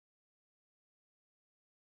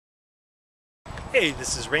Hey,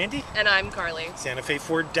 this is Randy. And I'm Carly.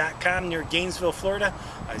 SantaFeFord.com near Gainesville, Florida.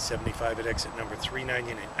 I-75 at exit number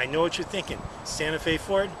 399. I know what you're thinking. Santa Fe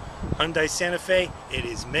Ford, Hyundai Santa Fe, it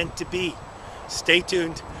is meant to be. Stay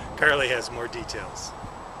tuned. Carly has more details.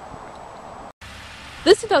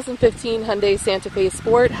 This 2015 Hyundai Santa Fe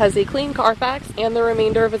Sport has a clean Carfax and the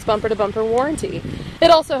remainder of its bumper-to-bumper warranty.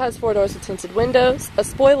 It also has 4 doors with tinted windows, a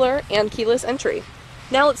spoiler, and keyless entry.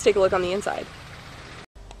 Now let's take a look on the inside.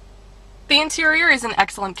 The interior is in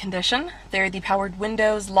excellent condition. There are the powered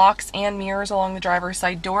windows, locks, and mirrors along the driver's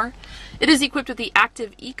side door. It is equipped with the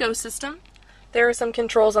Active Eco system. There are some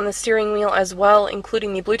controls on the steering wheel as well,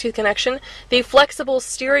 including the Bluetooth connection, the flexible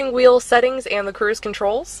steering wheel settings, and the cruise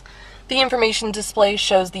controls. The information display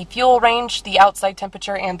shows the fuel range, the outside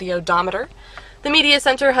temperature, and the odometer. The media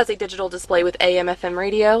center has a digital display with AM/FM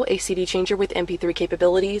radio, a CD changer with MP3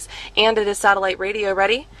 capabilities, and it is satellite radio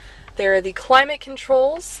ready. There are the climate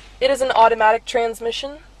controls. It is an automatic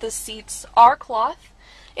transmission. The seats are cloth.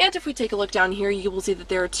 And if we take a look down here, you will see that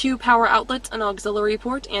there are 2 power outlets, an auxiliary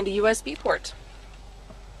port, and a USB port.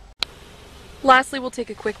 Lastly, we'll take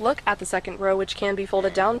a quick look at the second row, which can be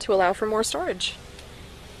folded down to allow for more storage.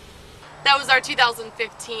 That was our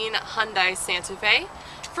 2015 Hyundai Santa Fe.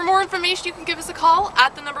 For more information, you can give us a call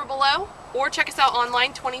at the number below, or check us out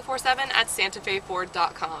online 24/7 at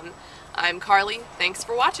SantaFeFord.com. I'm Carly. Thanks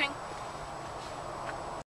for watching.